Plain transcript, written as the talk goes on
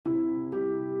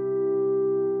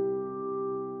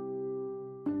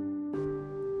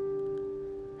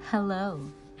Hello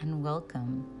and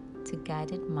welcome to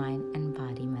Guided Mind and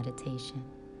Body Meditation.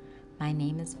 My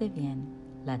name is Vivian.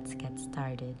 Let's get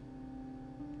started.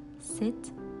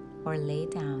 Sit or lay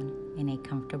down in a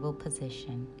comfortable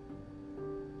position.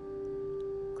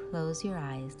 Close your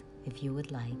eyes if you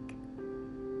would like.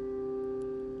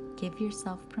 Give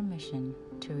yourself permission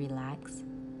to relax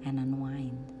and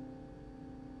unwind.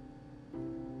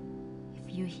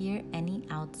 If you hear any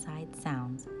outside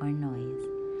sounds or noise,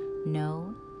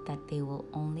 know that they will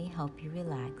only help you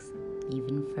relax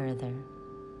even further.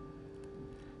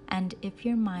 And if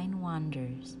your mind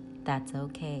wanders, that's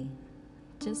okay.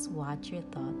 Just watch your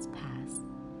thoughts pass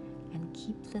and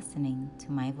keep listening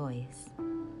to my voice.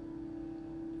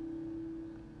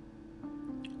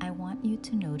 I want you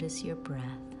to notice your breath.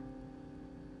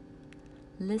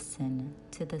 Listen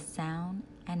to the sound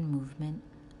and movement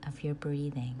of your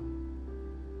breathing.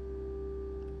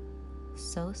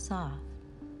 So soft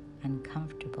and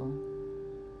comfortable.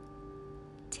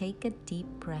 Take a deep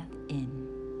breath in.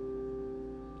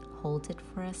 Hold it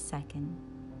for a second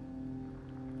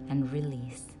and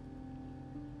release.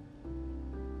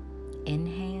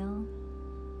 Inhale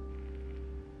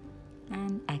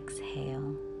and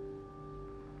exhale.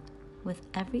 With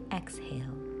every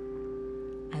exhale,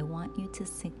 I want you to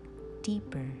sink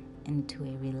deeper into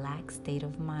a relaxed state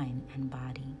of mind and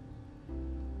body.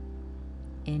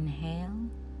 Inhale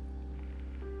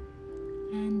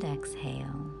and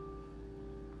exhale.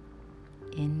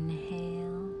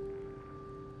 Inhale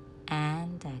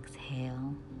and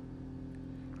exhale.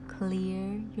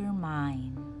 Clear your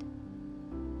mind.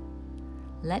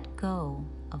 Let go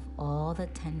of all the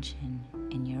tension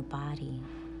in your body.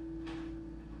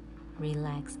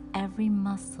 Relax every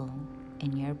muscle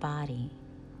in your body.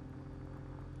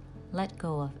 Let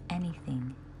go of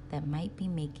anything that might be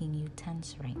making you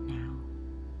tense right now.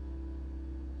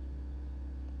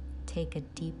 Take a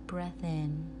deep breath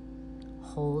in,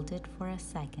 hold it for a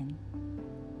second,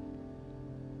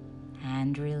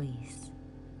 and release.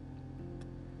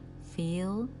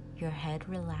 Feel your head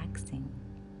relaxing.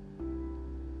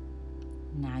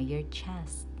 Now your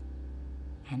chest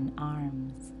and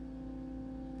arms.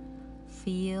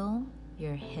 Feel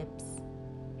your hips,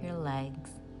 your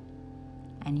legs,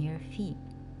 and your feet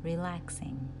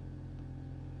relaxing.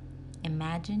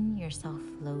 Imagine yourself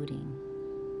floating.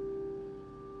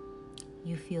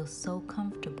 You feel so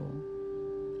comfortable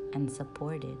and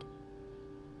supported.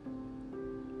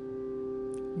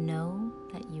 Know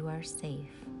that you are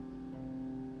safe.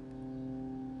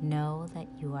 Know that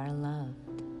you are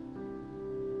loved.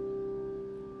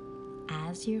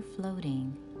 As you're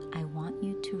floating, I want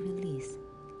you to release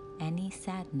any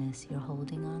sadness you're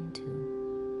holding on to.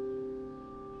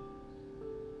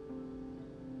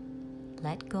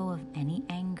 Let go of any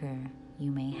anger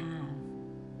you may have.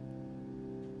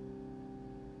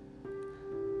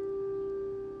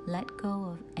 Let go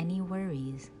of any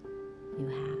worries you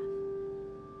have.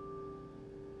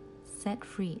 Set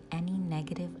free any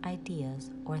negative ideas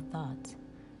or thoughts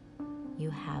you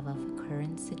have of a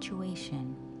current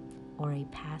situation or a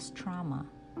past trauma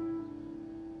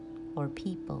or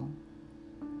people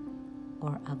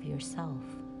or of yourself.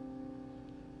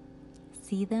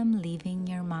 See them leaving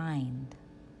your mind.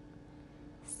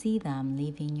 See them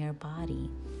leaving your body.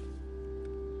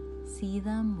 See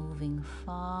them moving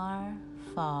far,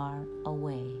 far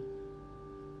away.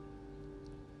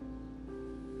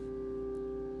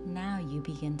 Now you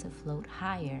begin to float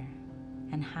higher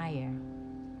and higher.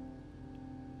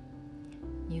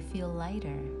 You feel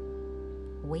lighter,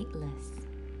 weightless.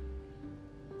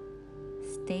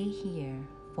 Stay here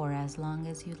for as long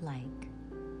as you like.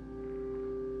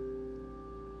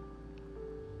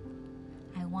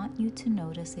 I want you to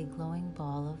notice a glowing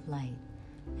ball of light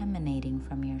emanating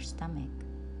from your stomach.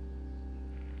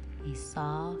 A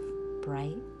soft,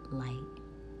 bright light.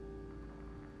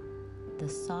 The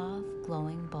soft,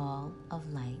 glowing ball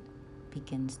of light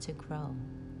begins to grow.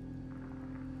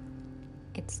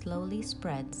 It slowly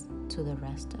spreads to the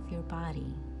rest of your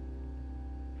body.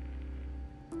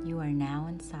 You are now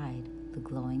inside the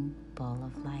glowing ball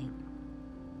of light.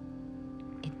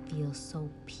 It feels so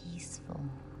peaceful.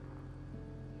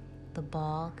 The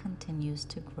ball continues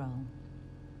to grow.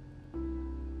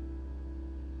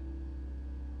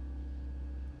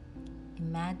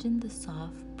 Imagine the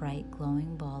soft, bright,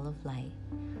 glowing ball of light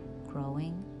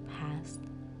growing past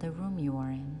the room you are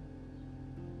in,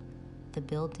 the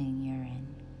building you're in,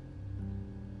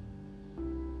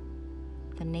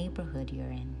 the neighborhood you're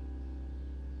in,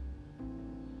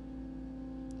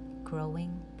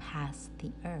 growing past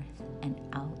the earth and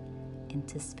out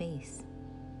into space.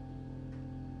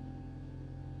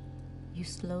 You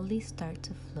slowly start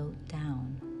to float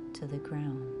down to to the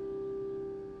ground.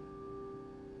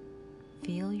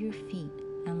 Feel your feet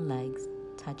and legs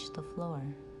touch the floor.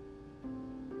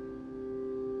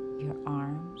 Your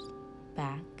arms,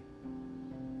 back,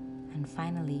 and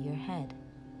finally your head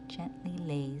gently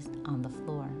lays on the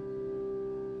floor.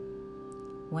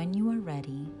 When you are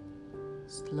ready,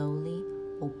 slowly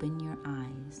open your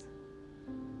eyes.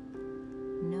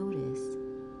 Notice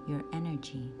your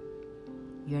energy,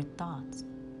 your thoughts,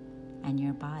 and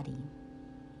your body.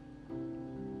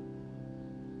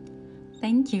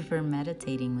 Thank you for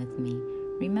meditating with me.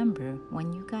 Remember,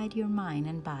 when you guide your mind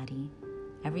and body,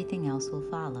 everything else will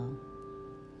follow.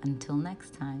 Until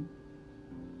next time.